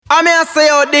I mean, I say,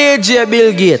 yo, DJ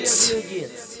Bill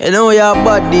Gates. You know you're a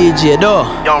bad DJ, though.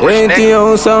 Young Rich Nick.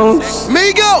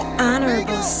 Migo.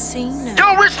 Honorable Cena.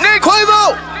 Young Rich Nick.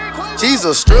 Quavo. She's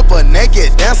a stripper,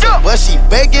 naked dancer, but she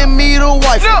begging me to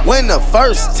wife her. When the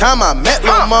first time I met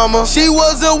my mama, she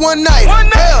was a one night.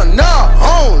 Hell nah,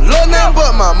 I don't love nothing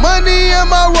but my money and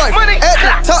my rifle. At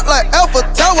the top like Alpha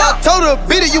Tower, I told her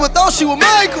beat it, you would thought she was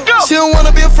Michael. She don't wanna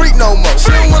be a freak no more.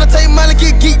 She don't wanna take Miley,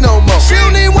 get geek no more. She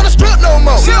don't even wanna strip no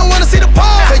more. She don't wanna see the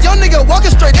pole. Cause your nigga walking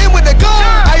straight in with the gun.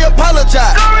 I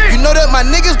apologize. You know that my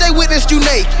niggas, they witnessed you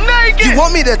naked. You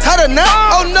want me to tie her now?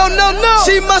 Oh no, no, no.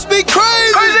 She must be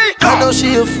crazy. I know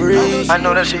she a freak. I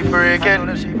know that she freaking.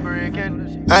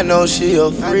 I know she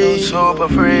a freak. Super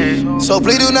freak. So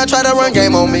please do not try to run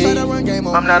game on me.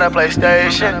 I'm not a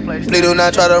PlayStation. Please do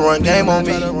not try to run game on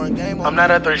me. I'm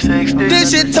not a 360.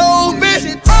 This shit told me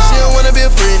she don't wanna be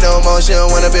free no more. She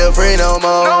don't wanna be free no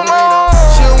more.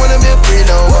 She don't wanna be free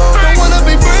no more. Don't wanna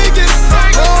be freaking.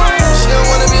 She don't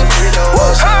wanna be free no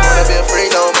more. She don't wanna be free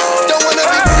no more. Don't wanna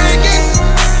be freaking.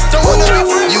 Don't wanna be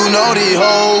free. You know the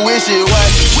whole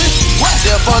wishy-washy.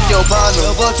 Yeah, fuck your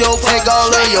partner, take all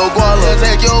of your guala,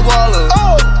 take your guala.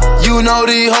 You know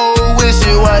the whole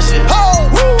wishy-washy.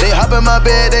 They hop in my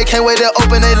bed, they can't wait to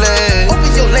open their legs.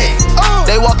 Open your legs.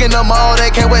 They walk in the mall, they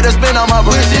can't wait to spin on my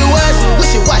bread.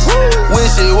 Wishy-washy,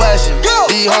 wishy-washy,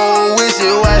 the whole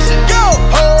wishy-washy.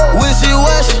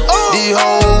 Wishy-washy, the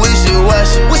whole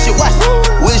wishy-washy.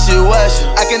 Wishy-washy,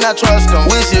 I cannot trust them.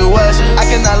 Wishy-washy, I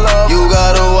cannot love. You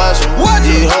gotta watch them.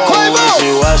 The whole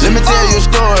wishy-washy. Let me tell you a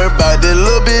story about this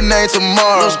little bit named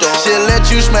Tomorrow. She'll let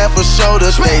you smash for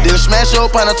shoulders, then smash your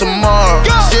partner tomorrow.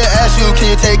 She'll ask you,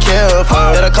 can you take care of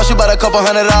her? That'll cost you about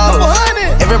 $200.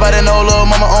 Everybody know little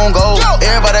mama on gold.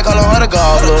 Everybody calling her the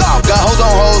gobbler. Got hoes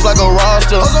on hoes like a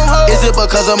roster. Is it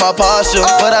because of my posture?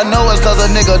 But I know it's cause a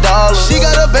nigga dollar. She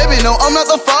got a baby, no, I'm not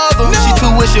the father. She too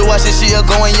wishy-washy, she'll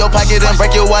go in your pocket and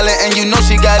break your wallet, and you know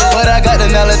she got it. But I got the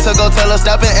knowledge to go tell her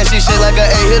stop it, and she shit like a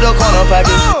 8 hit a corner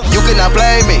pocket. You cannot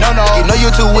blame me, no. You know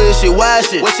you too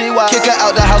wishy-washy. Kick her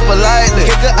out the house politely.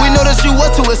 We know that you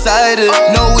was too excited.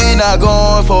 No, we not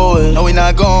going for it. No, we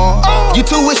not going. You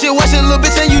too wishy-washy, little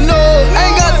bitch, and you know it.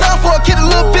 Ain't got time for a kid, a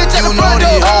little bitch at the front door.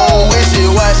 You know the whole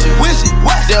wishy-washy.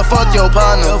 Yeah, fuck your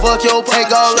partner, take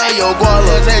all of your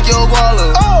guala, take your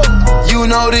guala. You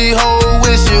know the whole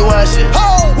wishy-washy.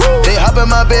 They hop in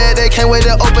my bed, they can't wait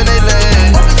to open their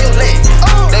legs.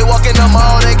 They walk in the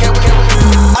mall, they can't wait.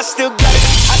 I still got it,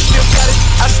 I still got it,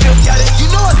 I still got it. You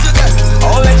know I still got it.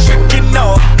 All that trickin'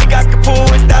 off, nigga, I can pull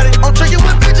without it. I'm tricking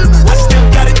with bitches. I still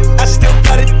got it, I still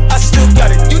got it, I still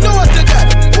got it. You know I still got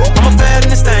it. I'm a bad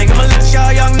in this thing, I'ma let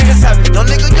y'all young niggas have it. Young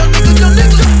nigga.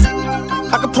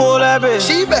 I can pull that bitch,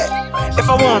 She back. if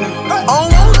I want it. I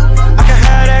don't want it. I can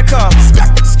have that car,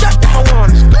 if I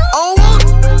want it. I don't want it.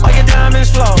 All your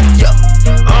diamonds flow, Yeah.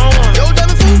 I don't want it. Yo,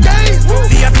 diamond food days.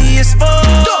 VIP is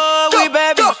full, we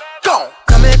baby. Go.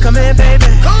 Come in, baby.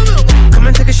 Come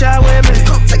and take a shot with me.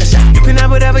 Come take a shot. You can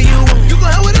have whatever you want. You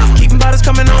gon' have whatever. Keepin' bottles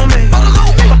coming on me.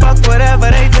 Fuck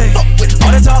whatever they think.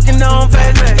 All the talking don't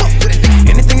phase me.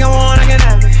 Anything I want, I can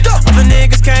have it. Other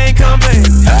niggas can't come back.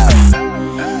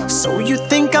 So you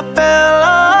think I fell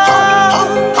off?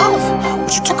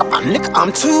 What you talk about, nigga?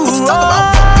 I'm too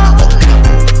raw.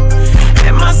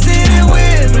 Am I sitting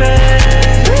with me?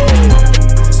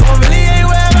 So I really ain't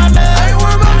worried about that.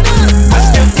 I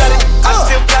still got it, I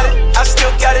still got it, I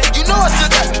still got it. You know I still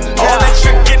got it. All that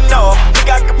trickin' off,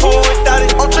 nigga, I can pull without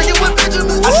it. I'm tricking with bitches.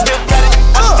 I still got it,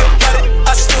 I still got it,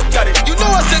 I still got it. You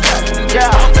know I still got it. Yeah,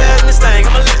 I'm bad in this thing,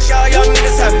 I'ma let y'all young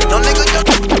niggas have it. No nigga,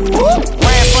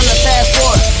 Ran from the fast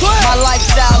forward. My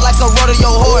lifestyle like a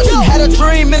rodeo horse. Had a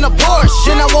dream in a Porsche.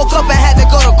 Then I woke up and had to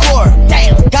go to court.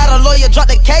 Damn. Got a lawyer, drop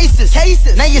the cases.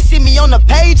 Now you see me on the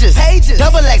pages.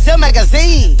 Double XL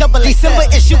magazine. December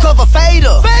issue cover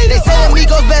fader. They say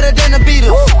Amigos better than the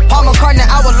Beatles. Paul McCartney,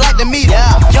 I would like to meet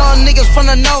him. Young niggas from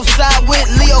the north side with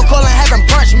Leo Colin having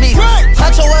brunch meetings.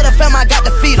 Huncho with the fam, I got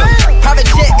to feed him. Private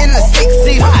jet in the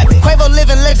 6-seater. Quavo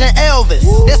living legend Elvis.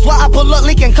 That's why I pull up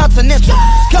Lincoln Continental.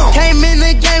 Came in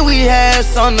the game, we had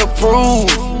something to prove.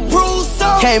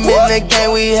 Came in the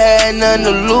game, we had nothing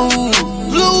to lose.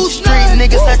 Street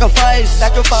niggas sacrifice.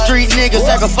 Street niggas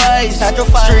sacrifice.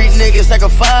 Street niggas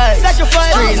sacrifice.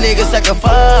 Street niggas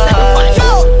sacrifice.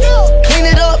 Clean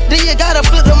it up, then you gotta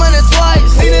flip the money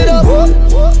twice. Clean it up,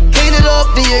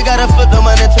 then you gotta flip the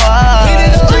money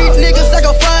twice. Street niggas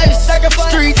sacrifice.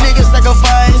 Street niggas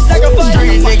sacrifice.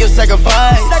 Street niggas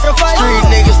sacrifice. Street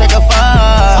niggas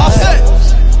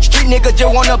sacrifice. nigga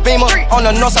just want a beamer. On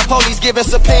the north side, police giving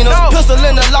subpoenas. Pistol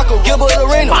in the locker, Gilbert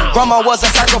Arena. Grandma was a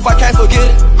sacrifice, can't forget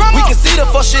it. We can see the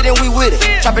fuck shit and we with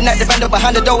it. Trapping at the band up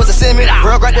behind the door was a semi.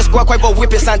 Real grab the squad, Quavo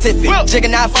whip it scientific.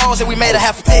 Jigging 9 phones and we made a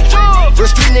half a ticket. Real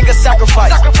street niggas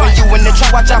sacrifice. When you in the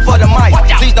trap, watch out for the mic.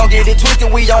 Please don't get it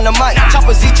twisted, we on the mic.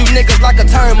 Choppers eat you niggas like a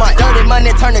termite. Dirty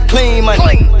money turn to clean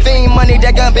money. Fiend money,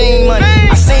 that gun beam money.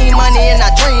 I seen money and I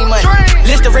dream money.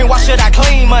 Listerine, why should I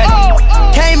clean money?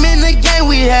 Came in the game,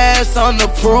 we had something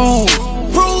to prove.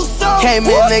 Came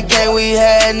in the game, we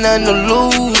had nothing to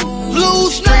lose.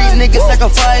 Street niggas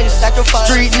sacrifice.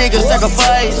 Street niggas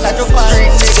sacrifice. Street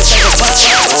niggas sacrifice.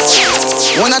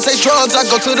 When I take drugs, I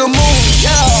go to the moon.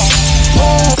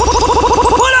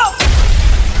 Pull up.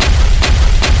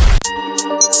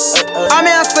 I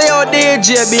mean, I say, oh,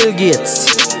 DJ Bill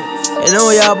Gates. You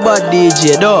know you're a bad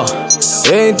DJ, though.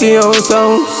 Ain't you on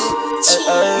sounds?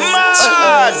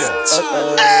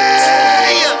 Mad.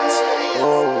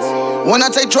 When I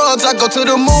take drugs, I go to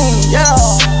the moon.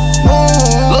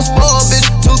 Little spoiled bitch,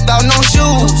 2,000 on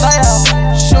shoes.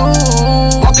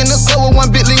 Walk in the club with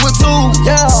 1 Bentley with 2.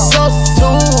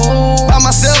 By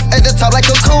myself at the top like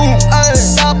a cocoon.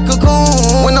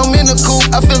 When I'm in the coop,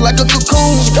 I feel like a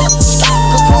cocoon.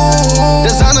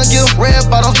 Designer gift, red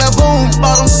bottoms, baboon.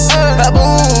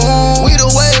 We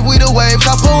the wave,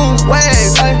 typhoon.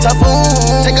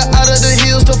 Take her out of the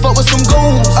hills to fuck with some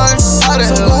goons.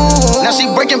 Now she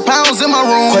breaking pounds in my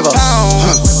room.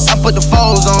 I put the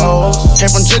foes on.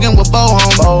 Came from jigging with Bo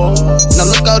home. Now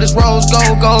look all this rose,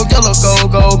 gold, yellow,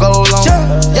 gold on.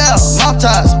 Yeah, mop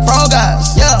ties, frog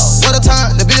eyes. Yeah, what a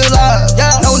time to be alive.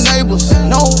 Yeah, no neighbors,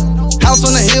 no house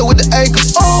on the hill with the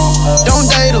acres. Don't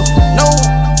date her, no.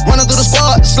 Running through the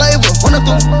squad, slaver. Running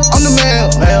through, I'm the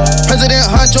mail. President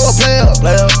Huncho a player.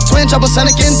 Twin chopper,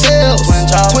 Sonic and Tails.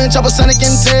 Twin chopper, Sonic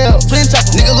and Tails.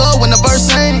 Nigga love when the verse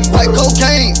sing. Like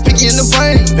cocaine, picky in the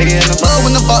brain. Love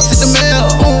when the box hit the mail.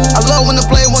 I love when the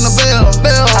play want the bell.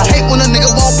 I hate when a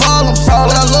nigga want problems,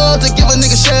 but I love to give a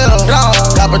nigga shell. God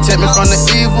protect me from the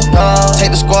evil. Take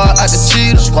the squad out the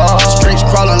cheaters. Streets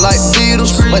crawling like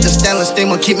beetles, but the stainless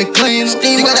steamer keep me clean.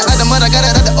 You got it out the mud, I got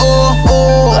it out the oil.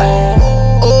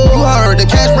 You heard the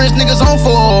cash rich niggas on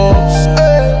force.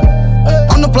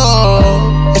 On the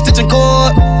plug, it's stitching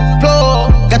cord.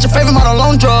 Got your favorite model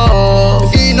on drugs.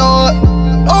 If you know it.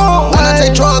 When I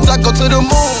take drugs, I go to the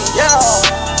moon.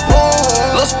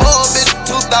 Little spoiled bitch,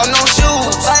 2,000 on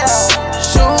shoes.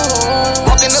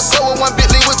 Walk in the club with 1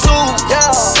 Bentley with 2.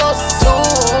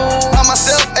 By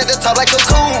myself at the top like a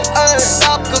cocoon.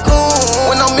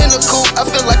 When I'm in the coop, I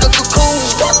feel like a cocoon.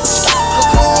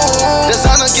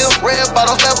 Designer gift, red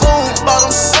bottoms, baboon.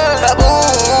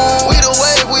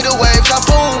 We the wave,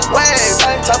 typhoon.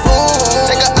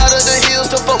 Take her out of the hills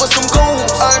to fuck with some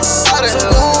goons.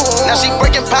 Now she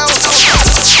breaking pounds.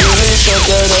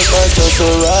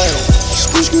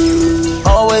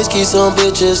 Always keep some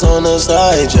bitches on the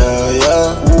side,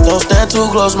 yeah. Don't stand too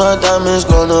close, my diamonds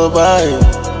gonna bite.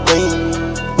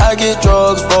 I get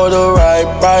drugs for the right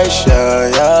price,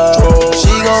 yeah.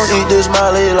 She gon' eat this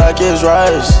Molly like it's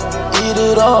rice. Eat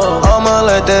it all, I'ma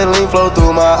let that lean flow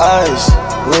through my eyes.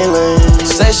 Lean.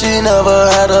 Say she never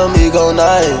had a Migo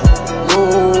night.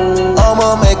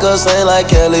 I'ma make her sing like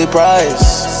Kelly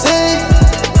Price.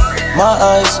 My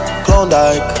eyes,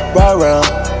 Klondike, ride round,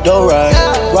 do right,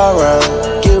 ride round,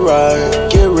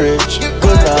 get rich,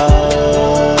 good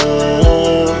night,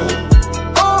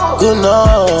 good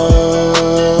night.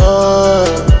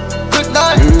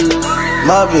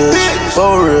 My bitch,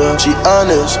 for real, she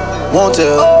honest, won't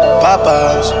tell.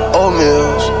 Popeyes,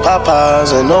 oatmeals,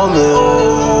 Popeyes and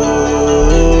oatmeal.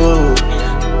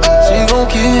 She gon'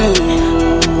 kill.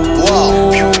 Whoa.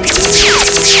 When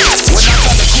I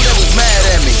caught the crew, that was mad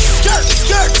at me.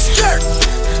 Skirt.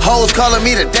 Hoes calling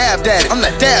me the dab daddy. I'm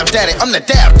the dab daddy.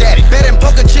 Betting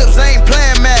poker chips, I ain't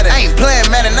playing Madden. I ain't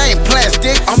playing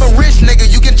stick. I'm a rich nigga,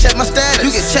 you can check my status.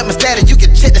 You can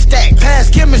check the stack. Pass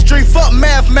chemistry, fuck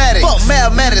mathematics.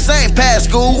 I ain't pass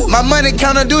school. My money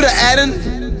counter do the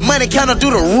adding. Money counter do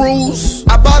the rules.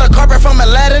 I bought a carpet from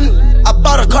Aladdin.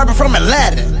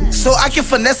 So I can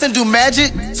finesse and do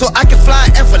magic. So I can fly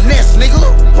and finesse, nigga.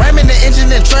 Ramming the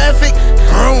engine in traffic.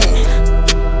 Vroom.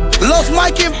 Lost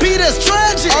Mike and P, that's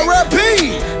tragic.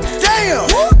 R.I.P. Damn.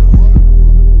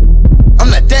 I'm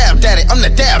the dab daddy.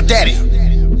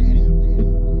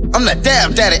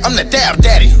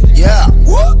 Yeah.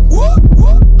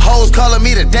 Hoes calling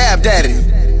me the dab daddy.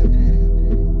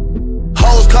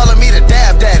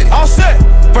 All set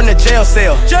from the jail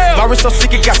cell. My wrist so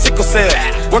sick it got sickle cell.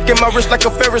 Working my wrist like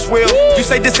a Ferris wheel. You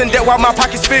say this and that while my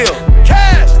pockets fill.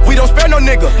 Cash, we don't spare no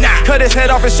nigga. Cut his head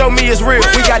off and show me it's real.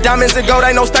 We got diamonds and gold,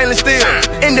 ain't no stainless steel.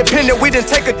 Independent, we didn't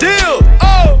take a deal.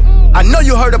 Oh, I know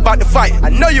you heard about the fight. I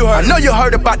know you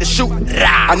heard about the shoot.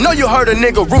 I know you heard a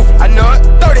nigga roof. I know it.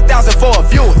 30,000 for a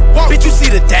view. Bitch, you see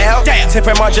the Dow? Tip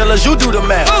and Margellas, you do the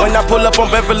math. When I pull up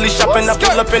on Beverly shopping, I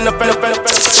pull up in the If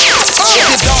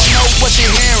you don't know what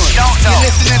you're hearing, you're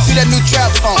listening to that new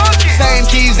trap funk. Same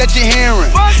keys that you're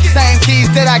hearing, same keys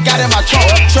that I got in my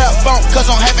trunk. Trap funk, cause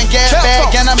I'm having gas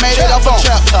bag and I made it off a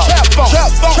trap talk.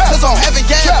 Trap funk, cause I'm having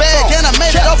gas bag and I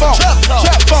made it off a trap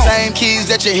talk. Same keys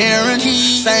that you're hearing,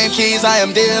 same keys I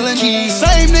am dealing.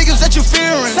 Same niggas that you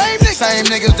fearing, same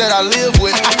niggas that I live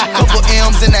with. Couple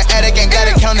M's in the attic, ain't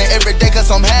gotta count it every day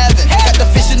cause I'm having. Got the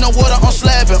fish in the water, I'm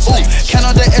slapping. Ooh, count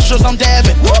all the extras, I'm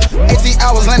dabbing. 18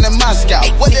 hours landing Moscow.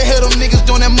 What the hell them niggas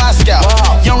doing in Moscow?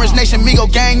 Young Rich Nation, Migo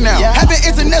gang now. Having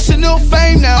international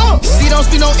fame now. She don't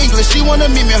speak no English, she wanna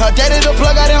meet me. Her daddy the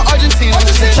plug out in Argentina.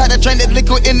 Tried to drink that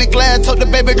liquid in the glass, told the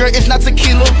baby girl it's not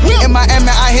tequila. In Miami,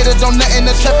 I hit her donut in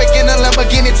the traffic in a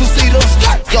Lamborghini two-seater.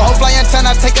 Yo, whole flying town,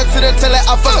 I take her to the tele.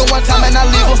 I fuck her one time and I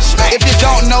leave her. If you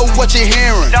don't know what you're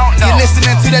hearing, you're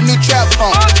listening to that new trap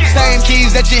funk. Same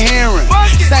keys that you're hearing,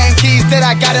 same keys that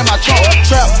I got in my trunk.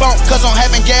 Trap funk, cause I'm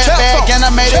having gas bag and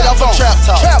I made it off a trap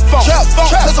talk. Trap funk,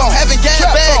 cause I'm having gas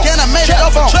bag and I made it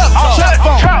off a trap talk.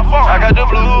 I got the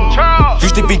blues.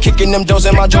 Used to be kicking them doors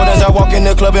in my Jordans. I walk in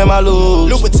the club in my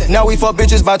Louis. Now we fuck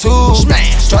bitches by twos.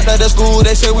 Dropped out of school,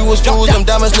 they said we was fools. Them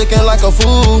diamonds looking like a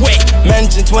fool.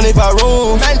 Mansion 25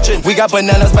 rooms. We got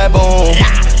bananas by boom.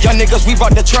 Young niggas, we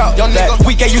bought the truck.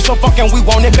 We gave you some fucking, we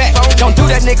want it back. Don't do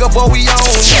that, nigga, boy, we on.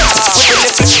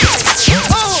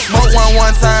 Smoke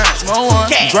one time.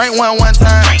 Drink one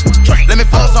time. Let me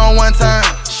fuck on one time.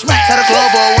 Tell the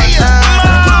club boy one time.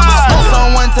 Smoke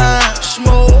on one time.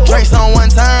 Drink on one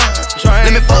time.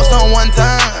 Let me fuck on one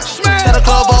time. Tell the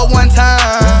club boy one time.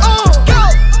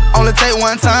 Only take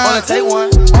one time. Only take one.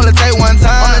 Only take one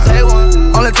time. Only take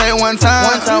one. Only take one time.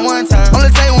 One time. One time. Only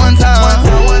take one time. One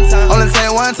time. One time. Only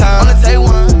take one time. Only take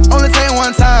one. Only take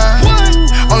one time.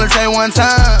 Only take one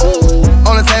time.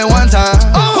 Only take one time.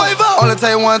 Only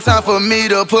take one time for me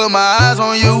to put my eyes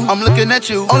on you. I'm looking at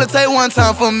you. Only take one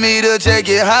time for me to just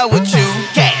get high with you.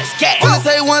 Only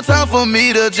take one time for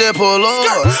me to just pull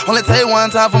up. Only take one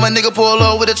time for my nigga pull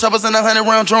up with the choppers and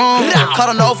 100-round drum. Caught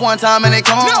them off one time and they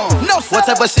come. What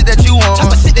type of shit that you want?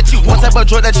 What type of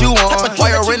drug that you want?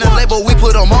 Why you're in the label, we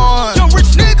put them on. Young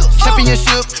rich niggas.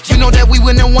 Championship, you know that we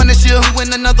win and won this year. We win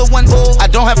another one. I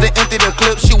don't have to empty the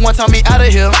clip. She one time me out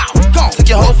of here. Took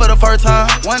your hoe for the first time.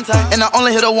 One time. And I only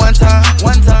hit her one time.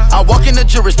 I walk in the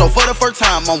jewelry store for the first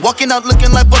time. I'm walking out looking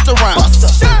like Busta Rhymes.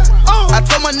 I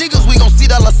told my niggas we gon' see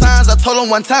dollar signs. I told them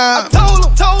one time.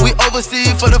 We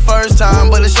overseas for the first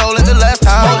time, but it's surely the last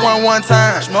time. Smoke one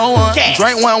time.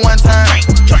 Drink one time.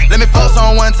 Let me fuck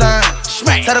on one time.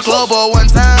 Tell the club boy one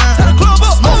time.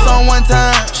 Smoke on one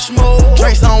time.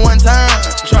 Drink on one time.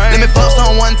 Let me fuck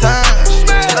on one time.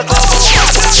 Tell the club boy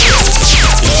one time.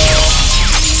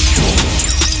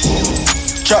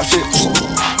 Trap shit.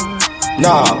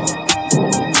 No.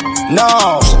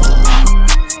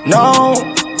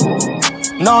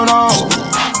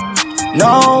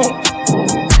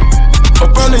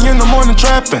 Up early in the morning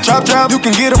trapping. Trap, you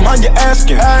can get them how you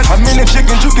asking. How many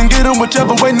chickens you can get them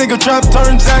whichever way nigga trap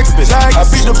turns Zaxby. I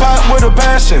beat the pot with a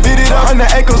passion. Beat it up,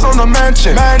 100 acres on a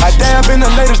mansion. I dab in the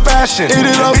latest fashion. Eat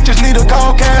it up, bitches need a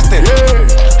call casting.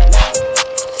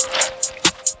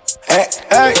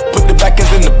 Hey, put the back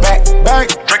ends in the back.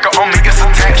 Drinker on me, it's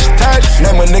attached.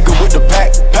 Name a nigga with the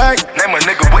pack. Name a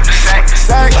nigga with the sack.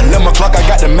 11 o'clock, I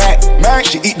got the Mac.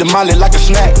 She eat the molly like a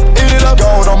snack. Eat it up,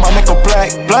 gold on my nickel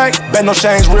black. Bet no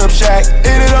change, rib shack.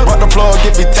 Eat it up, rock the plug,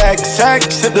 get me tax.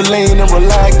 Sip the lean and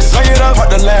relax. Lay it up, put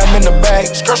the lamb in the back.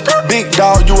 Big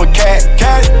dog, you a cat.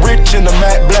 Rich in the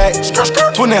matte black.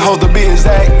 20 hoes to be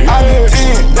exact. I need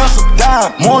 10, that's a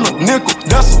dime. Want a nickel,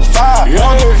 that's a 5.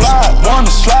 Wanna fly,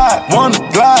 wanna slide, wanna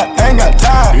glide. Ain't got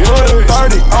time. Put a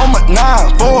 30 on my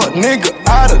 9 for a nigga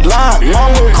out of line.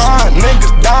 Mama crying,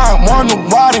 niggas dying. Wanna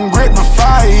ride and grip the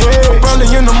fire. Early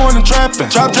in the morning trapping.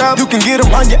 Trap, you can get them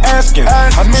how you asking.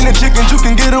 How many chickens you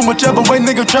can get them whichever way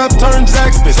nigga trap turns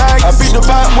Zaxby. I beat the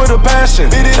pot with a passion.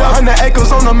 Beat it up, 100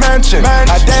 acres on a mansion.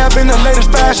 I dab in the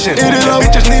latest fashion. Eat it up,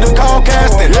 bitches need a call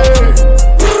casting.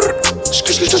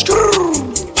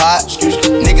 Pot,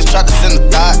 niggas try to send a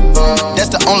dot.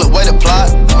 That's the only way to plot.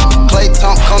 Clay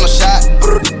Tunk on a shot.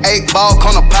 8 ball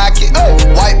on a pocket.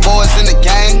 White boys in the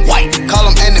game. Call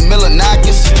him Andy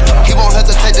Milonakis. He won't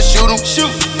hesitate to shoot him.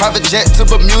 Private jet to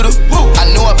Bermuda. I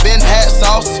knew I been had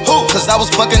sauce. Cause I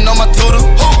was fucking on my tutor.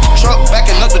 Truck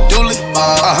backing up the dually.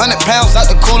 100 pounds out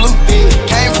the cooler.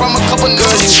 Came from a couple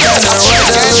niggas.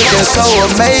 looking so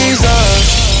amazing.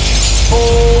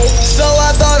 Ooh, so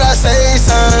I thought I'd say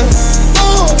something.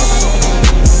 Ooh,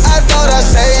 I thought I'd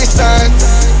say something.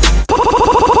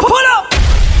 Pull up.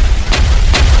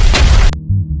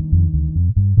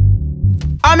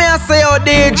 I mean, I say, oh,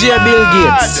 DJ Bill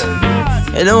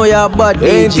Gates. You know you're a bad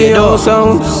DJ, though.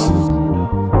 Sounds.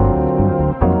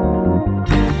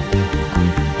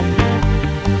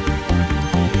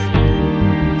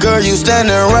 Girl, you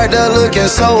standing right there looking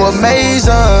so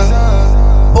amazing.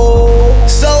 Ooh,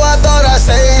 so I thought I'd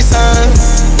say something.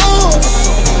 Ooh,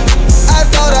 I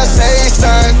thought I'd say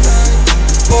something.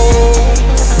 Ooh,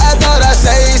 I thought I'd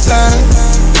say something.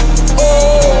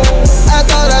 Ooh, I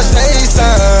thought I'd say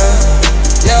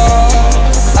something. Yo,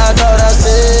 I thought I'd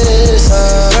say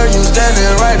something. Girl, you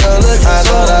standing right there looking so. I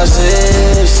thought I'd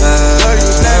say something. Girl, you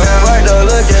standing right there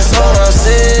looking so. I thought I'd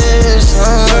say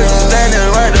something. Girl, you standing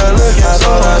right there looking so. I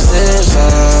thought I'd say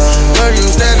something. Girl, you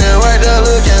standing right there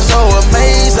looking so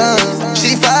amazing.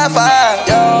 She 5'5",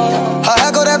 yo. Her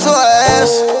hair go down to her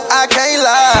ass. I can't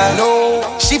lie. No,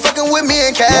 she fucking with me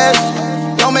in cash.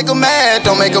 Don't make her mad.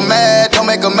 Don't make her mad. Don't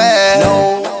make her mad.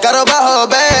 No, got her by her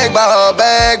bag, by her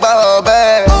bag, by her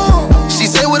bag. She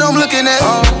say what I'm looking at.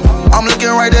 I'm looking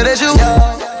right there at you.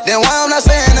 Then why I'm not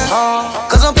saying that?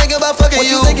 Cause I'm thinking about fucking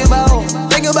you. Thinking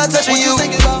about touching you.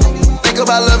 Think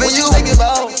about loving you. Thinking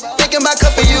about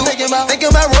cuffing you. Thinking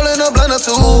about rolling a blunt or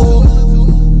two.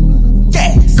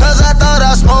 Cause I thought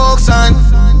I smoked, son.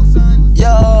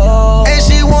 Yo. And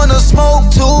she wanna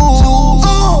smoke too.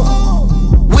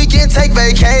 We can take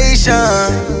vacation.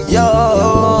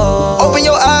 Yo. Open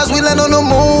your eyes, we land on the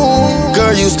moon.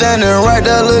 Girl, you standing right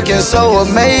there looking so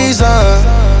amazing.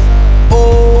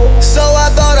 Ooh, so I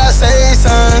thought I'd say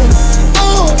something.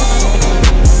 Ooh,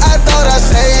 I thought I'd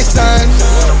say something.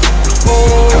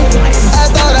 Ooh, I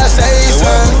thought I'd say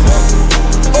something.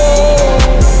 Ooh,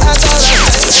 I thought I'd say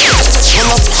something.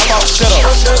 Pull up, hop out, shut up.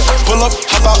 Pull up,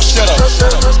 hop out, shut up.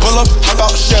 Pull up, hop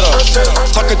out, shut up.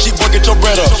 Talk a Jeep, boy, get your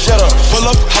bread up. Shut up. Pull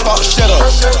up, hop out, shut up.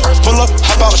 Pull up,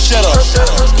 hop out, shut up.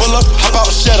 Pull up, hop out,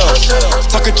 shut up.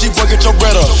 Talk a Jeep, boy, get your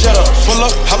bread up. Shut up. Pull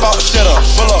up, hop out, shut up.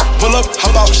 Pull up,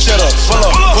 hop out, shut up. Pull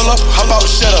up, hop out,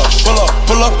 shut up.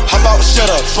 Pull up, hop out, shut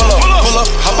up. Pull up,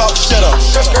 hop out, shut up.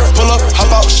 Pull up,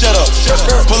 hop out, shut up.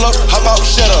 Pull up, hop out,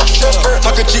 shut up.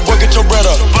 Talk a Jeep, boy, get your bread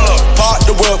up. Park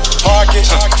the whip, park it.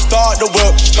 Start the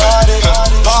whip, start it.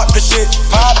 Pop the shit,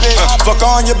 pop it. Fuck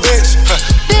on your bitch.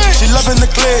 She loving the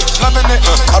click, loving it.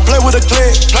 I play with a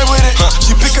click, play with it.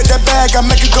 She pick up that bag, I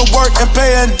make it go work and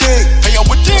pay and dig. Pay up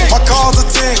with dick. My car's a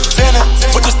tick, Bennett,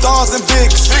 with the stars and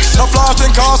Vicks. No flaws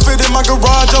and cars fit in my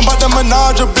garage, I'm about to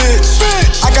menage a bitch.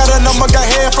 I got a number, got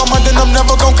hair from her, then I'm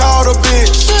never gon' call the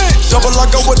bitch. Double I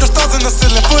go with the stars in the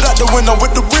ceiling, foot out the window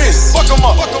with the wrist. Fuck 'em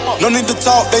up, no need to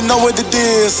talk, they know what it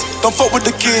is. Don't fuck with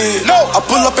the kid. No, I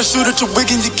pull up and shoot at your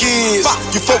wig and your kids.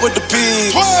 You fuck with the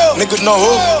pigs. Niggas know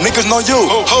who, niggas know you.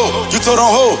 You told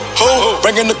on who,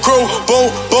 bringing the crew, boom,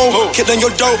 boom, kid in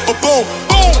your dope, boom, boom.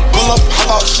 Pull up,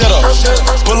 hop out, shut up.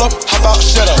 Pull up, hop out,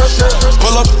 shut up.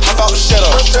 Pull up, hop out, shut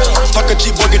up. Talk a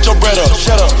Jeep, boy, get your bread up.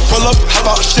 Shut up. Pull up, hop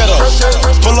out, shut up.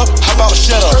 Pull up, hop out,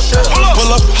 shut up.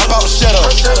 Pull up, hop out, shut up.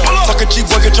 Talk a Jeep,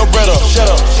 boy, get your bread up. Shut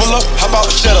up. Pull up, hop out,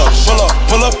 shut up. Pull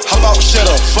up, hop out, shut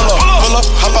up. Pull up,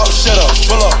 hop out, shut up.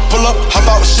 Pull up, hop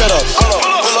out, shut up. Pull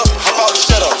up, hop out,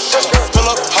 shut up. Pull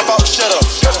up, hop out, shut up.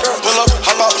 Pull up,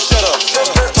 hop out, shut up.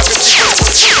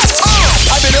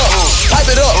 Pipe it up, pipe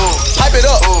it up,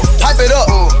 pipe it up,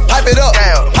 pipe it up, pipe it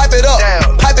up, pipe it up,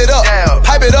 pipe it up,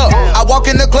 pipe it up. I walk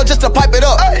in the club just to pipe it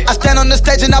up. I stand on the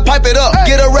stage and I pipe it up.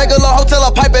 Get a regular hotel,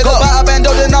 I pipe it up. Buy a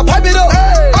bando, then I pipe it up.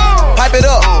 Pipe it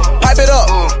up, pipe it up,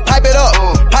 pipe it up,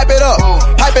 pipe it up,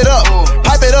 pipe it up,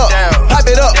 pipe it up, pipe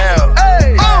it up.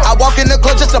 I walk in the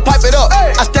club just to pipe it up.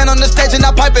 I stand on the stage and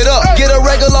I pipe it up. Get a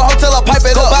regular hotel, I pipe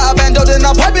it up. Buy a bando, then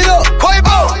I pipe it up.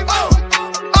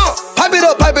 Pipe it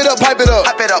up, pipe it up, pipe it up.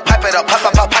 Pipe it up, pipe it up,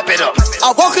 pipe it up.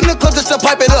 I walk in the club just to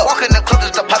pipe it up. Walk in the club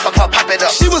just to pipe it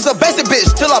up. She was a basic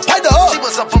bitch till I piped her up. She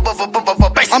was a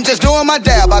basic. I'm just doing my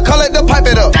dab, I call it the pipe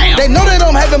it up. Damn. They know that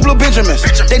I'm having blue Benjamins.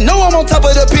 They know I'm on top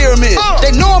of the pyramid.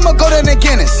 They know I'ma go down to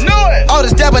Guinness. Know it. All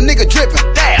this dab a nigga dripping.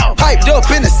 Damn. Piped up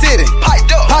in the city.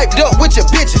 Piped up with your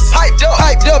bitches. Piped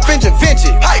up in Da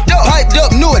Vinci. Piped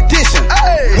up new edition.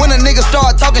 Hey. When a nigga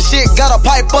start talking shit, gotta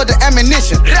pipe up the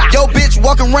ammunition. Yo bitch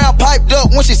walking around piped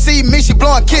up. When she see me, she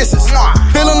blowing kisses.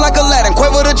 Feeling like Aladdin,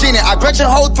 Quavo the genie. I grant your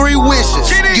whole 3 wishes.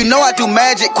 You know I do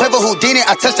magic, Quavo Houdini.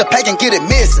 I touch the pack and get it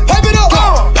missing. Pipe it up,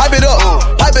 pipe it up,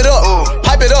 pipe it up,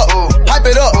 pipe it up, pipe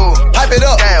it up, pipe it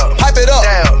up, pipe it up,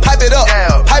 pipe it up,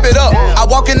 pipe it up. I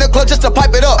walk in the club just to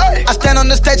pipe it up. I stand on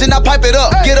the stage and I pipe it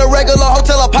up. Get a regular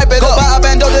hotel, I pipe it up. Buy a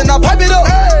bando, then I pipe it up.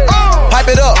 Pipe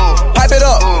it up,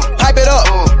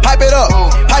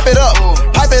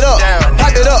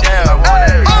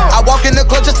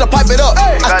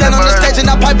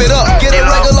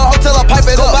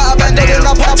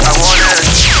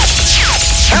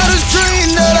 this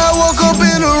dream that I woke up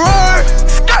in a roar.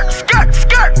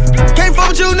 Can't fuck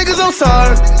with you niggas, I'm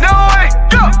sorry. No way,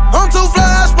 I'm too fly,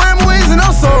 I spread my wings and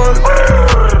I'm soaring.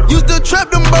 Used to trap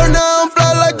them bird, now I'm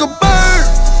fly like a bird.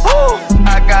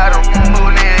 I got 'em,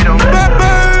 bullet 'em. Bird,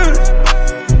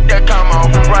 Yeah, come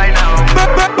on, right now.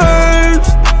 bird,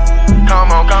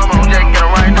 Come on, just get it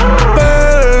right now.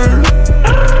 bird.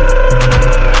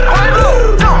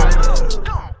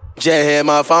 Just hit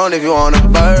my phone if you want a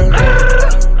bird.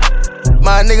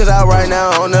 My niggas out right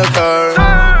now on the curb.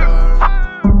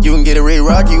 You can get a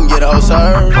re-rock, you can get a whole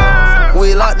serve.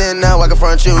 We locked in now, I can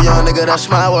front you, young nigga, that's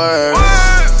my word.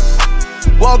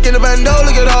 Walk in the bando,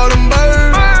 look at all them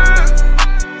birds.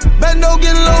 Bando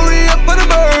getting low, re-up for the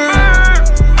bird.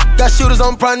 Got shooters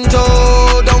on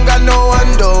pronto, don't got no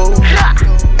undo.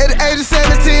 At the age of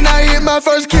 17, I hit my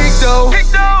first kick though.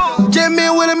 Jim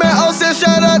in with him at all said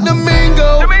shout out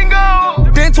Domingo.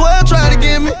 Then 12 tried to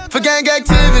get me for gang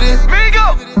activity.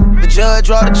 The judge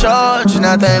draw the charge and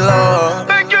I thank Lord.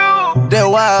 That's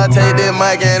why I take that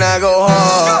mic and I go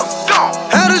hard.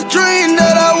 Had this dream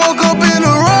that I woke up in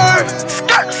a roar.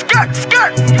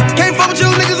 Can't fuck with you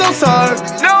niggas, I'm sorry.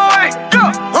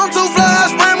 I'm too fly, I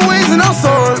spread my wings and I'm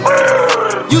soaring.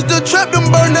 Used to trap them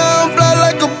bird, now I'm fly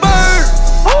like a bird.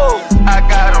 I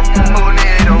got 'em,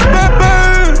 bullet 'em. Bird,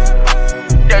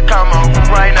 Yeah, come on,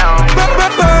 right now. bird,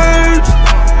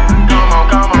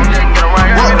 Come on, just get it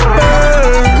right now.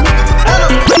 bird.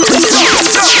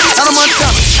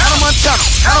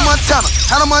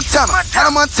 Hannah Montana.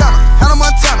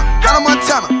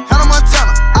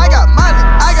 I got Molly,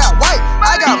 I got white,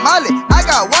 I got Molly, I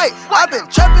got white. I been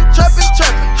trapping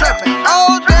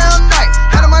all damn night.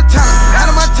 Hannah Montana.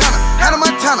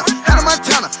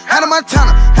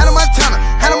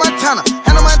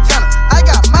 I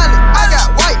got Molly, I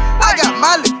got white, I got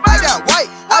Molly, I got white.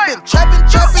 I been trapping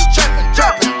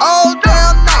all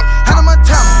damn night. Hannah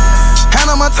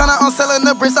Montana, I'm selling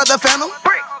the bricks out the Phantom.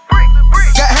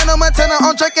 Got Hannah Montana,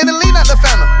 I'm drinking the lean out the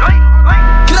Phantom.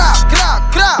 Get out.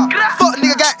 Fuck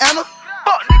nigga, got Anna.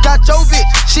 Got your bitch,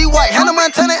 she white. Hannah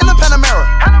Montana in the Panamera.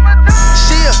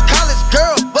 She a college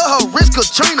girl, but her wrist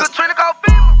Katrina.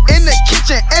 In the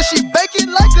kitchen, and she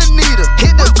baking like Anita.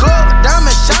 Hit the club,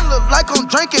 diamond shine look like I'm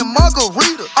drinking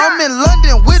margarita. I'm in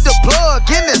London with the plug,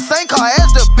 in the same car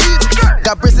as the Beatles.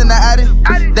 Got bricks in the Addy,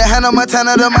 that Hannah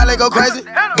Montana, the Molly go crazy.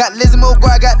 Got Lizzie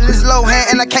McGuire, got Lizzie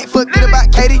Lohan, and I can't forget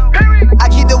about Katie. I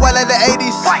keep the white like the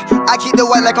 80s, I keep the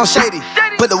white like I'm shady.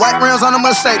 Put the white rims on the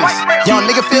Mercedes, young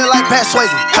nigga feel like Pat Swayze.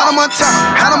 Hannah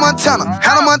Montana.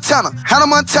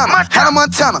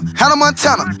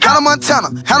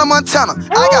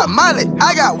 I got Molly,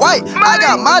 I got white, I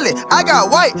got Molly, I got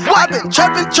white. I been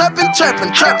trapping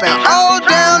all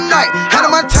damn night. Hannah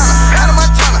Montana. I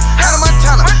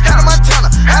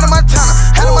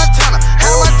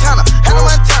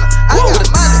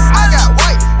got Molly, I got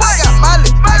white, I got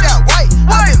Molly, I got white.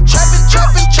 I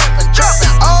been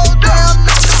trapping all damn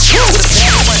night.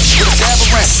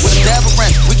 With a dab of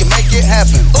ranch, we can make it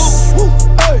happen. Ooh,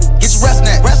 get your rest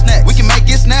net, we can make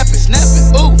it snappin'.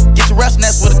 Ooh, get your rest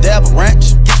nets with a dab of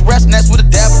ranch. Get your rest nets with a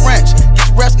dab of ranch. Get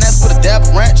your rest nets with a dab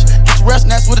of ranch. Get your rest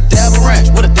nets with a dab of ranch.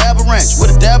 With a dab of ranch,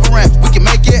 with a dab of ranch, we can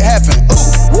make it happen.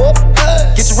 Ooh,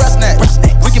 get your rest net,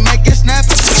 we can make it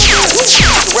snappin'. Get your rest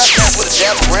nets with a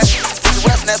dab of ranch. Get your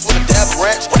rest nets with a dab of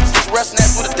ranch. Get your rest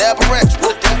nets with a dab of ranch.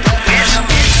 With a dab of ranch.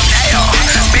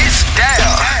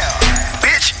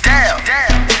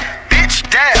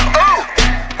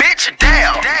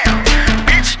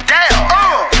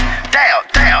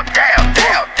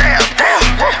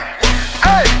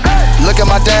 Look at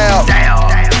my down.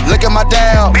 Look at my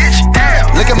down.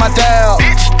 Look at my down.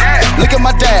 Look at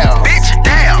my down.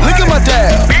 Look at my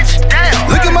down.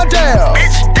 Look at my down.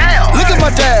 Look at my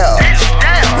down.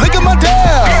 Look at my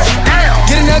down.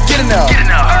 Get in there, get in there.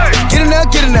 Get in there,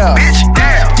 get in there.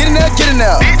 Get in there, get in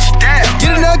there.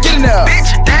 Get in there, get in there.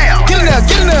 Get in there,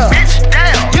 get in there.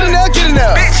 Get in there, get in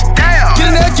there. Get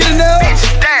in there, get in there.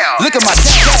 Look at my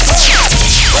down.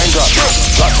 Raindrop,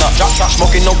 drop top,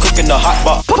 smoking, no cooking, the hot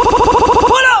pot.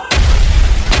 Pull up.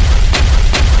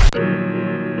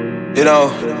 You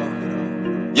know,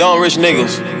 young rich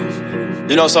niggas.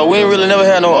 You know, so we ain't really never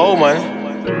had no old money.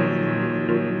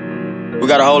 We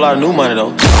got a whole lot of new money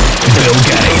though. Bill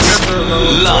Gates,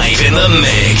 live in the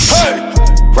mix. Hey!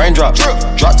 Raindrop, drop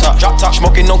top,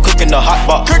 smoking, no cooking, the hot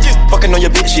pot. Fucking on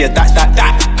your bitch, yeah,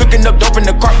 that. Cooking up dope in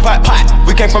the crock pot.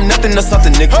 We came from nothing to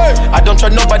something, nigga. Hey. I don't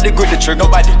trust nobody, grip the trick.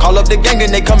 Nobody call up the gang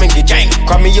and they come and get gang.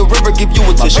 Cry me a river, give you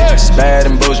a tissue. Bad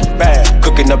and bullshit, bad.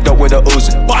 Cooking up dope with a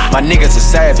Uzi. My niggas are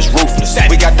savage, ruthless.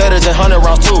 We got 30s and 100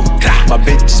 rounds too. My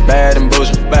bitch is bad and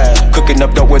bullshit, bad. Cooking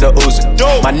up dope with a Uzi.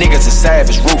 My niggas are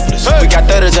savage, ruthless.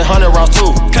 thudders and 100 rounds too.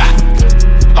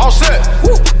 All set.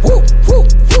 Woo, woo, woo,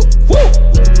 woo, woo.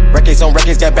 Records on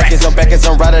records, got backers on backers,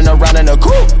 I'm riding around in a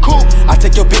coupe. Cool. I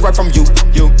take your bitch right from you.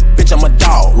 Bitch, I'm a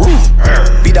dog.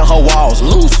 Roof. Beat down her walls,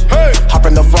 loose. Hey. Hop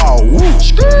in the fall. Woo.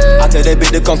 I tell that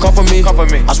bitch to come for me.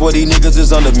 I swear these niggas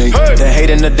is under me. Hey. The hate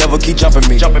and the devil keep jumping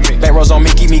me. Back rows on me,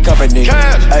 keep me company.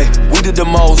 Hey, we did the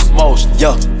most.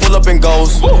 Yeah, pull up and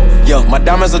goes. Woo. Yeah, my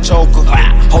diamonds a choker.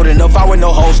 Holding up out with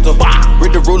no holster.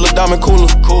 Read the ruler, diamond cooler.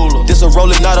 This a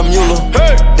roller, not a mule.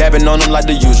 Hey. Dabbing on them like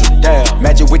the usual. Damn.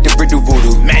 Magic with the brick do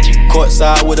voodoo.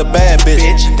 Courtside with a bad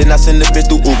bitch. Then I send the bitch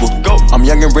through Uber. Go. I'm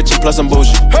young and rich and plus I'm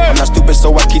bougie. Hey. I'm not stupid,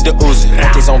 so I keep the Uzi.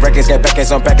 Records on records, got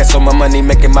backers on backers, so my money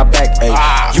making my back ache.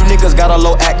 You niggas got a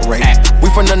low act rate. We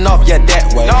from the north, yeah,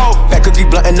 that way. No. Fat cookie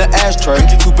blunt in the ashtray.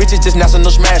 Two bitches just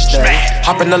national smash day.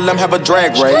 Hop in the limb, have a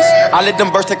drag race. I let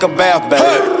them birds take a bath, babe.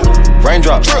 Hey.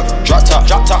 Raindrop, drop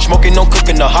top, smoking on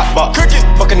cooking the hot box.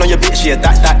 Fucking on your bitch, yeah,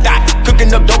 dot. Cooking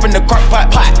up dope in the crock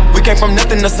pot. We came from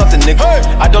nothing to something, nigga. Hey.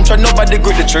 I don't try nobody,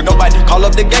 grip the trick. Nobody call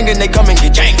up the gang and they come and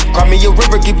get janked. Cry me a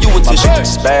river, give you a tissue.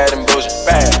 It's bad and bullshit,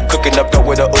 bad. Cooking up dope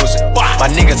with a Uzi. My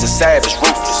niggas are savage,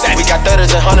 ruthless. We got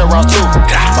thudders and 100 rounds too.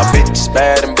 My bitch is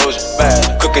bad and bullshit,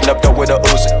 bad. Cooking up dope with a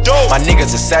Uzi. My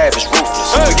niggas are savage,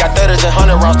 ruthless. We got thudders and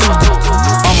 100 rounds too.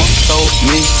 Mama told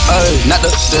me, not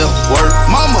to sell word.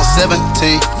 Mama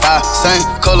 17, 5, same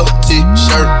color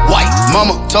t-shirt, white.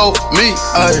 Mama told me,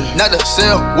 not to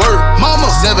sell word. Mama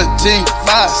 17,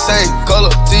 5, same color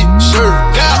t-shirt.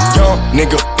 Yeah. Young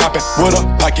nigga poppin' with a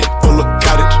pocket full of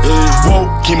cottage. Whoa,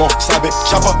 chemo, stop it,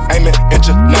 chopper, aiming at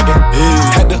your noggin.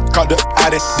 Had to call the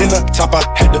addy, then the top I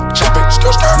had to chop it.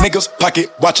 Niggas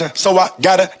pocket watching, so I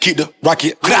gotta keep the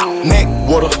rocket. Neck,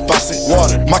 water, faucet,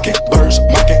 water, mocking, birds,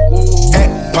 mocking.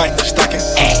 And pint, stocking,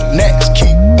 next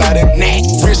keep biting.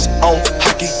 Wrist on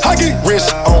hockey,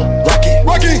 wrist on rocky.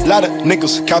 Lot of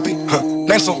niggas copy,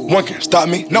 name someone can stop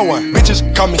me, no one. Bitches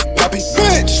call me Poppy,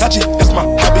 bitch. Sachi, that's my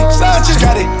hobby. Sachi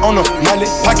got it on the mallet,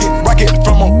 pocket rocket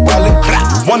from a wallet.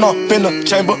 One off in the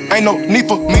chamber, ain't no need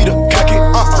for me to cock it.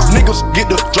 Niggas get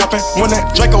the dropping when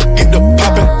that Draco get the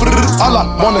popping. All I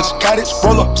want is cottage,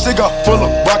 roll up, cigar full of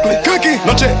broccoli. Cookie,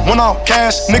 no check, one off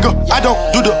cash, nigga. I don't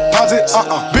do deposit.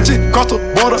 Bitches cross the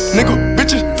border, nigga.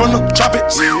 Bitches from the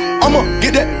tropics. I'ma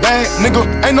get that bag, nigga.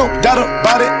 Ain't no doubt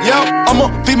about it. Yeah,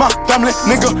 I'ma feed my family,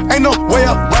 nigga. Ain't no way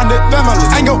around it. Family,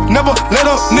 ain't gon' never let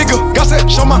up, nigga. God said,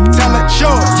 show my talent.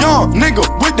 Show young nigga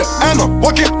with the Anna,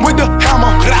 walking with the hammer.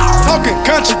 Talking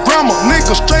country grammar,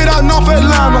 nigga. Straight out North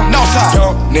Atlanta. Northside,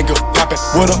 young nigga poppin'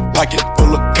 with a pocket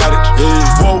full of cottage.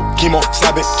 Whoa, chemo,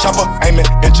 stop it, chopper, aiming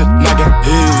at your noggin.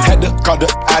 Had to call the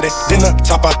addy, then the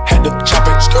top I had to chop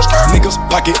it. Niggas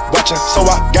pocket watching, so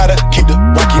I gotta keep the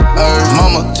rocket.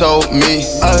 Mama told me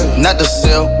not to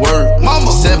sell word.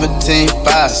 Mama 17,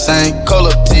 5, same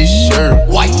color t-shirt,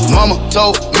 white. Mama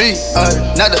told me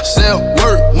not to sell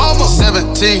word. Mama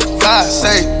 17, 5,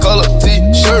 same color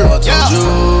t-shirt.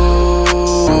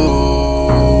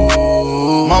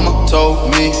 Mama told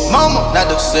me, mama not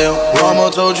to sell. Mama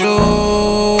told you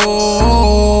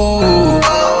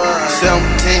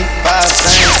 17, 5,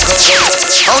 same color.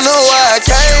 Don't know why I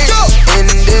came in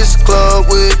this club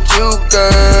with you,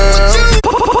 girl.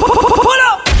 Pull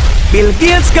up. Bill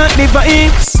Gates got the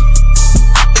vibes.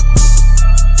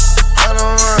 I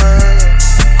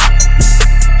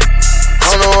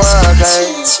don't know why I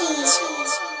came.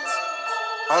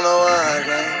 I don't know why I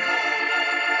came.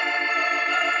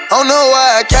 I don't know why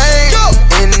I came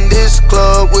in this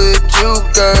club with you,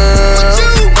 girl.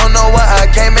 Don't know why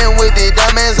I came in with the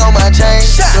diamonds on my chain.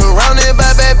 Surrounded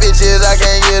by bad bitches, I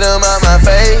can't get them out my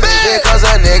face. Is it cause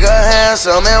a nigga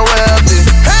handsome and wealthy?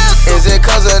 Is it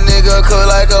cause a nigga cook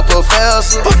like a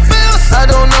professor? I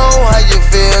don't know how you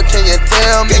feel, can you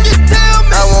tell me?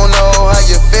 I won't know how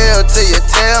you feel till you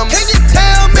tell me.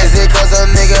 Is it cause a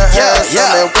nigga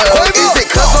handsome and wealthy? Is it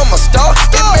cause I'm a star?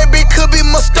 It maybe could be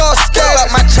my star scale.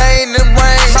 Like my chain and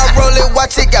ring, my Rolex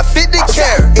watch, it got 50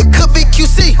 carat. It could be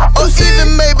QC, or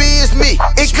even maybe it's me.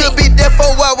 It could be there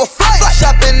for a while, we're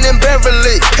shopping in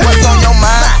Beverly. What's on your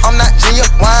mind? I'm not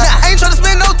genuine. I ain't tryna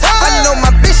spend no time. I know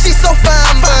my bitch, she's so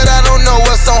fine, but I don't know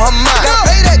what's on her mind.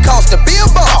 Pay that cost to be a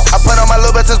boss. I put on my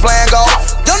little bitches playing golf.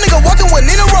 Young nigga walking with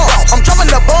Nina Ross. I'm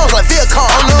dropping the bombs like Viacom.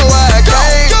 I don't know why I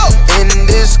came in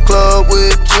this club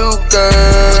with you, girl.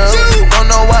 Don't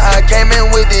know why I came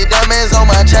in with the diamonds on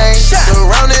my chain.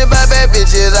 Surrounded by bad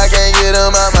bitches, I can't get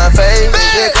them out my face.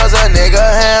 Is it cause a nigga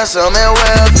handsome and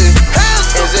wealthy?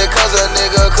 Is it cause a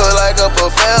nigga cook like a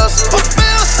professor?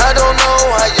 I don't know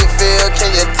how you feel, can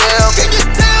you tell me?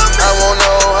 I won't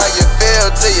know how you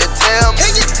feel till you tell me.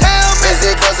 Is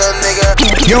it cause a nigga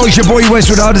Yo, it's your boy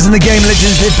Westwood, hardest in the game,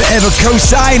 legends live forever,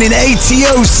 co-signing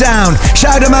ATO sound.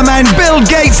 Shout out to my man Bill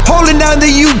Gates, holding down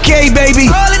the UK, baby.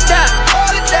 Hold it down,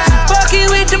 fucking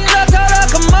with the blood, hold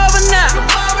up, come over now.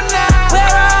 Where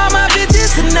are all my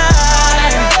bitches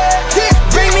tonight?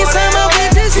 Bring me some more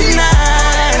bitches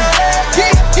tonight.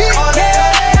 Yeah,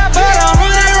 I bought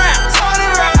 100 rounds.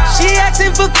 She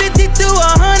asking for 50 to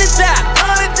 100,000.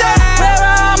 Where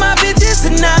are all my bitches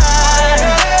tonight?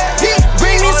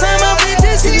 Bring me some more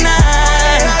bitches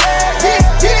tonight.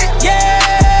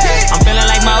 Yeah. I'm feeling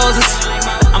like Moses.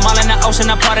 I'm all in the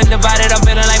ocean, I'm part and divided. I'm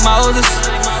feeling like Moses.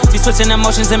 She switching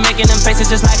emotions and making them faces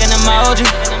just like an emoji.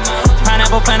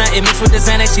 Pineapple planner, it mixed with the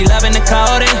Xanax, she loving the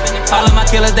coding. All of my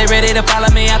killers, they ready to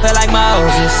follow me, I feel like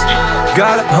Moses.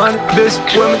 Got 100 bitch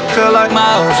women, feel like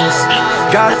Moses.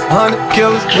 Got 100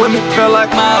 killers, women, feel like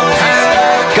Moses.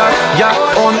 Got a yacht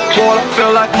on the water,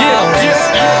 feel like Moses.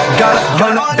 Got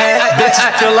 100 bad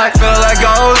bitches, feel like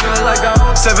gold.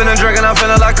 Sipping and drinking, I'm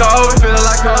feeling like gold.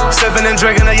 Sipping and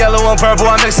drinking, the yellow and purple,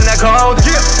 I'm mixing that cold.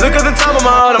 Look at the top of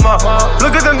my Audemars.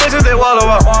 Look at them bitches, they wallow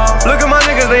up. Look at my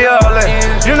niggas, they all in.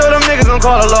 You know them niggas gon'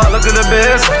 call a lot. Look at the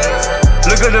biz.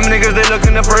 Look at them niggas, they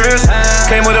lookin' the prince.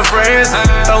 Came with a friends,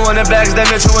 throwing the bags, that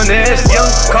Mitchell and this. Young,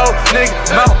 cold, nigga,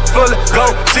 mouth full of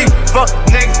gold teeth. Fuck,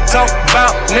 nigga, talk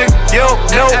about, nigga, you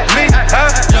know me,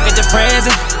 huh? Look at the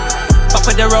present. Fuck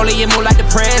with the rollie, it move like the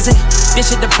present.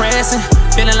 This shit depressing.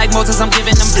 Feeling like Moses, I'm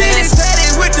giving them blessings. Steady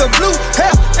with the blue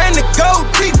hair and the gold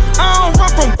teeth. I don't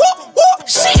run from whoop, whoop.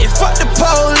 Shit, fuck the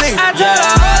police. I tell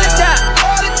her, hold it down.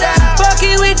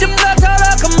 Fucking with the blood, told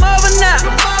her, come over now.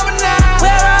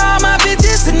 Where are all my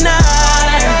bitches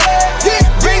tonight?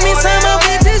 Bring me some more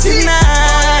bitches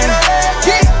tonight.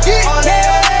 Yeah,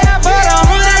 I bought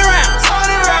 100 rounds.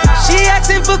 She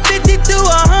asking for 50 to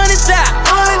 100,000.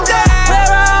 Where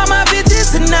are all my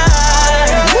bitches tonight?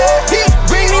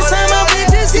 Bring me some more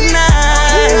bitches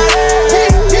tonight.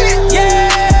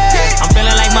 Yeah, I'm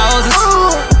feeling like Moses.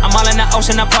 I'm all in the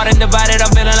ocean, I'm part and divided. I'm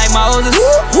feeling like Moses.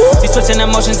 She switching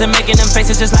emotions and making them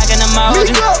faces just like an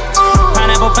emoji.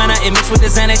 Pineapple planner, it mixed with the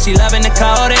Xanax, she loving the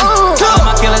coding. All of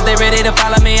my killers, they ready to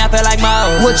follow me, I feel like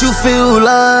Moses. What you feel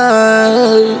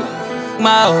like?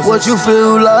 Moses. What you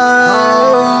feel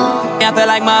like? I feel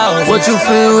like Moses. What you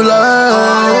feel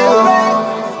like?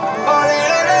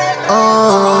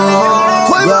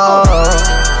 Yeah.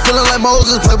 Feeling like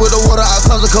Moses, play with the water, I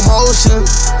cause a commotion.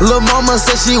 Lil' mama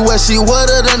said she wet, she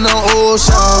wetter than the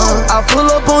ocean. I pull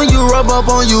up on you, rub up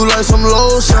on you like some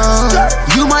lotion.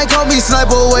 You might call me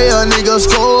sniper, way a nigga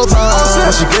scorpion.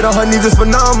 When she get on her knees, it's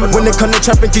phenomenal. When they come to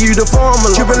trap and give you the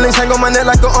formula. Cuban links hang on my neck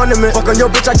like an ornament. Fuck on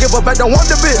your bitch, I give up, I don't want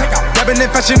the bitch. Dabbing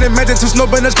in fashion and magic to snow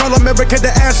banners, call America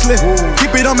the Ashley.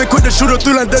 Keep it on me, quick to shoot her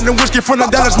through London and whiskey from the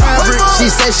Dallas Mavericks.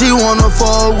 She said she wanna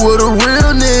fuck with a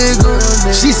real nigga.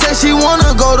 She said she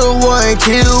wanna go to war and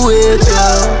kill with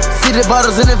ya. 50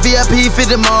 bottles in the VIP,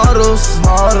 50 models.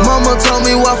 Mama told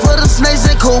me walk for the snakes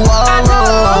and koalas.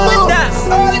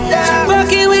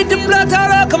 Fucking with the blood,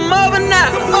 told her, come over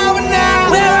now.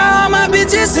 Where are all my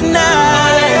bitches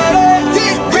tonight?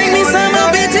 Bring me some more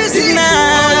bitches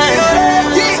tonight.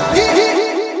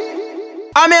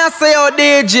 I mean, I say, oh,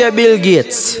 DJ Bill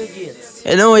Gates.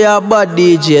 You know you're a bad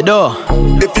DJ, though.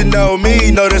 If you know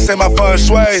me, know this ain't my feng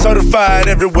shui. Certified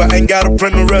everywhere, ain't gotta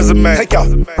print a resume. Take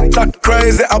y'all, talk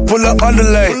crazy, I pull up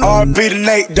underlay. RP to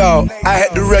Nate, dog, I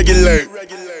had to regulate.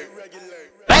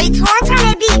 Hey, turn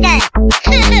that beat down.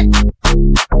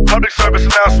 Public service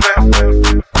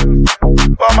announcement.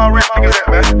 Where all my rich niggas at,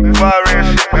 man? Where I ran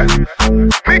shit, man?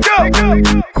 Miko!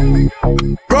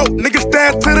 Broke niggas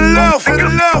stand to the left,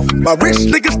 My rich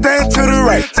niggas stand to the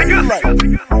right.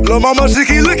 Lil' mama, she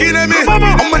keep looking at me.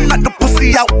 I'ma knock the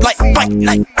pussy out like fight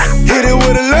night. Hit it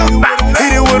with the left,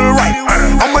 hit it with the right.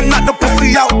 I'ma knock the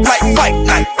pussy out like fight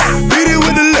night. Hit it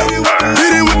with the left,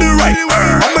 hit it with the right.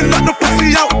 I'ma knock the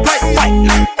pussy out like fight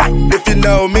night. If you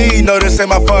know me, know this ain't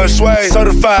my feng shui.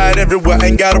 Certified everywhere,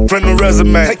 ain't gotta print a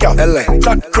resume. Take out LA,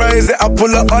 talk crazy, I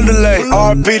pull up underlay.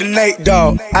 RP to Nate,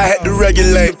 dog, I had to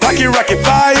regulate. Pocket rocket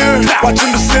fire, watch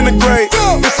him disintegrate.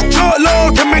 It's a short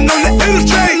load, coming on the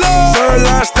illustrate.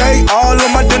 Sirloin steak, all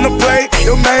on my dinner plate.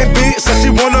 Your main beat says she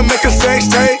wanna make a sex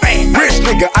tape. Rich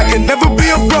nigga, I can never be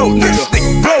a broke nigga.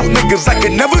 Broke niggas, I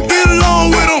can never get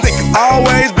along with them.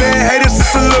 Always been hated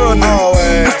since a little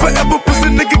nigga. It's forever pussy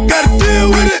nigga, gotta deal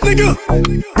with it, nigga.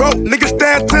 Broke niggas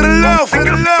stand to the left,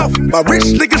 My rich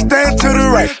niggas stand to the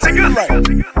right.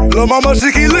 Lil' mama,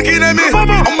 she keep looking at me.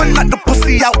 I'ma knock the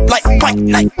pussy out like fight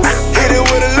night. Hit it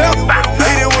with the left,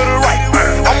 hit it with the right.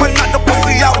 I'ma knock the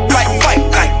pussy out like fight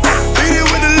night. Hit it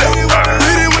with the left,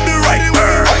 hit it with the right.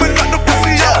 I'ma knock the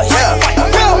pussy out like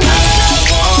fight night.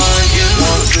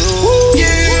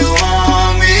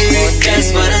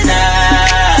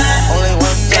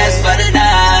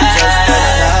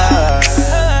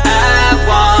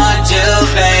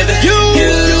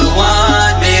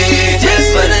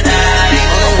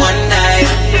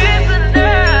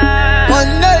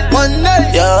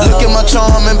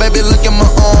 woman, baby, look at my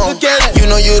arm. You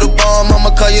know you the bomb,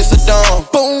 I'ma call you Saddam.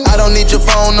 Boom. I don't need your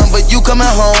phone number, you coming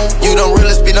home. You don't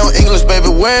really speak no English, baby,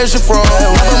 where's you from?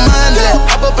 Never mind that,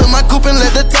 hop up in my coupe and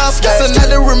let the top down. So now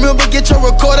to remember, get your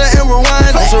recorder and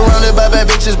rewind. I'm surrounded by bad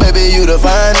bitches, baby, you the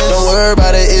finest. Don't worry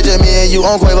about it, it's just me and you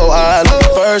on Quavo Island.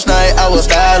 First night, I was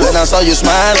styling, I saw you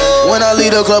smiling. When I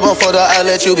leave the club on photo, I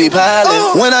let you be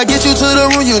piling. When I get you to the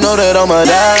room, you know that I'ma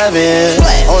dive in.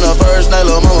 On the first night,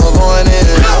 little mama going in.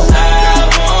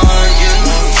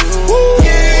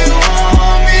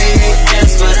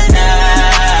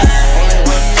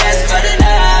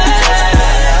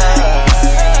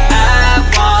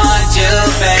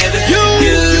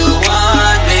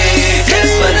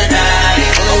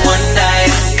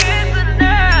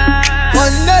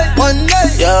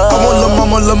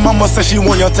 Lil' mama said she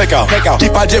want your takeout.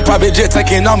 Deep out jet, private jet,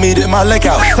 taking on me, did my leg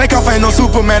out. Take off, ain't no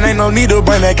Superman, ain't no need to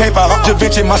bring that cape out. Da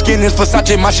Vinci, my skin is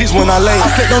Versace, my sheets when I lay. I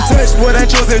said don't touch what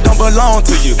ain't yours, it don't belong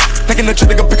to you. Taking the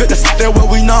trip to go pick up the seat, that's what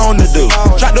we known to do.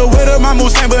 Tried to wear my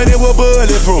Mustang, but it was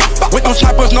bulletproof. With no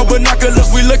snipers, no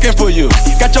binoculars, we looking for you.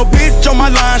 Got your bitch on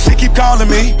my line, she keep calling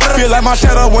me. Feel like my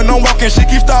shadow when I'm walking, she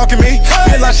keep stalking me.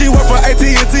 Feel like she work for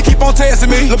AT&T, keep on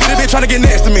texting me. Little bitty bitch trying to get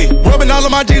next to me. Rubbing all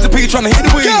of my G's and P, trying to hit the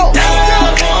weed.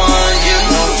 I want you,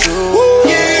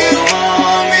 you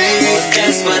want me,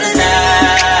 just for the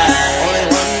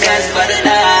night, just for the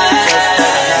night.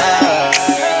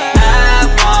 I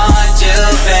want you,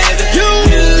 baby, you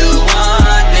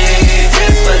want me,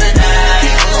 just for the night,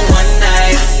 one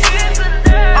night.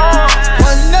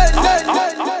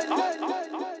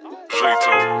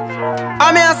 I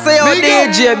mean, I say, oh,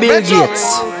 DJ Bill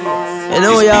Gates. You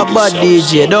know you're a bad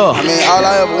DJ, though. I mean, all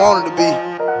I ever wanted to be.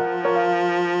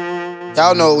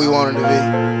 Y'all know what we wanted to be.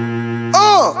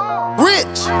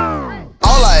 Rich.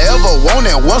 All I ever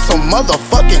wanted was some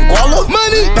motherfucking guala.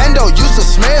 Money. Bando used to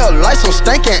smell like some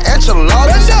stinking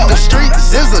enchiladas. The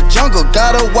streets is a jungle,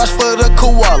 gotta watch for the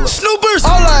koala. Snoopers.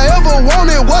 All I ever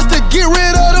wanted was to get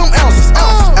rid of them ounces.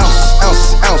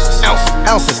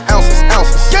 Ounces.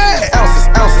 Yeah. Ounces.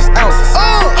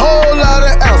 Whole lot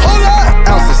of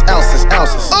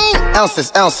ounces.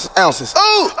 Ounces.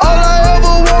 All I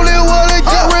ever wanted was to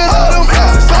get rid of them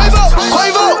ounces.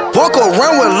 Quavo. Walk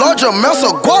around with large amounts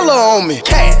of guala on me.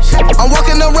 Cash. I'm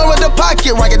walking around with the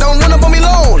pocket rocket, don't run up on me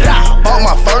lonely. Bought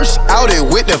my first Audi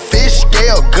with the fish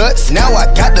scale guts. Now I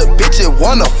got the bitches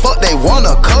wanna fuck, they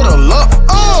wanna cuddle up.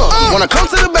 Wanna come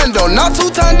to the bando, not 2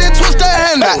 times, then twist the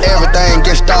handle. Got everything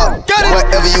get stopped.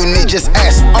 Whatever you need, just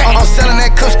ask me. I'm selling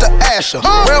that kush to Asher.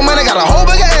 Real money got a whole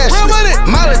bag of ass.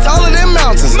 Molly taller than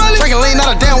mountains. Drinking lean,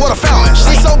 not a damn water fountain.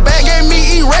 She so bad, gave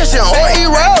me eration or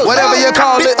E-roll, whatever you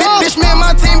call it. Bitch, me and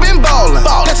my team been ballin'.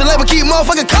 Got your label, keep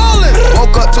motherfucking calling.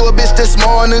 Woke up to a bitch this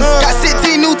morning. Got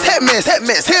 16 new tech mess.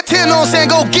 Hit 10 on saying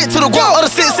go get to the guap.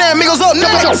 Other 6 saying Migos up,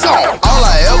 never song. All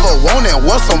I ever wanted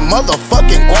was some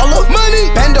motherfucking guala. Money.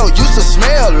 Bando used to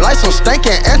smell like some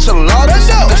stinking enchiladas.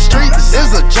 The streets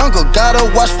is a jungle, gotta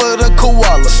watch for the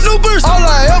koala. Snoopers. All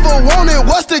I ever wanted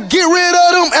was to get rid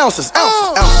of them ounces.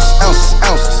 Ounces. Yeah. Ounces.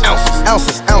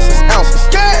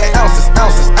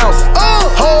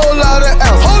 Whole lot of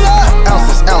ounces. Ounces.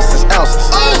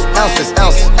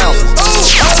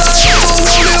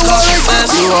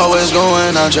 You always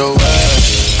going out your way.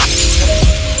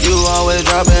 You always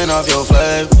dropping off your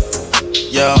flavor.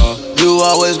 Yeah, you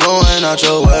always going out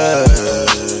your way.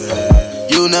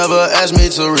 You never ask me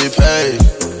to repay.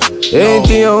 Ain't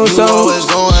the old you song. always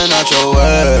going out your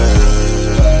way.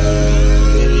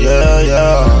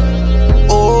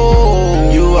 Yeah.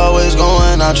 Ooh, you always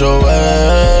going out your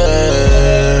way.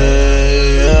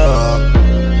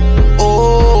 Yeah.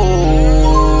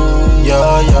 Ooh,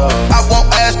 yeah. I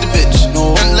won't ask the bitch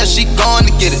unless she going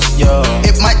to get it. Yeah.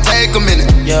 It might take a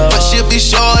minute, but she'll be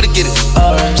sure to get it.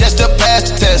 Just to pass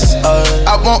the test.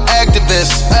 I want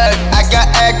activists. I got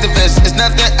activists. It's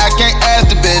nothing I can't ask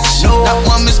the bitch. Not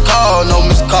one missed call, no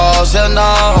missed calls. Hell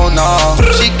no.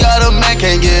 She got a man,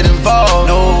 can't get involved.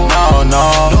 No.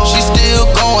 She still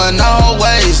going all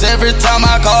ways every time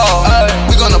I call.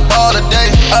 We gonna ball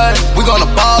today. We gonna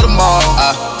ball tomorrow.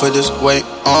 I put this weight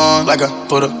on like I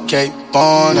put a cape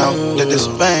on. Now that this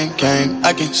fame came,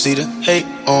 I can see the hate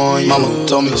on you. Mama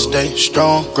told me stay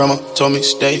strong, grandma told me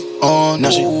stay on. Now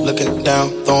she looking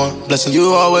down, throwing blessings.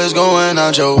 You always going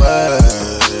out your way.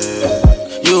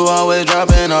 You always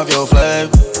dropping off your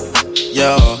flavor.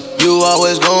 Yeah, you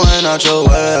always going out your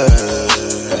way.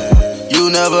 You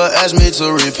never ask me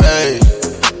to repay.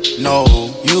 No,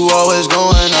 you always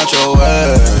going out your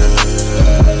way.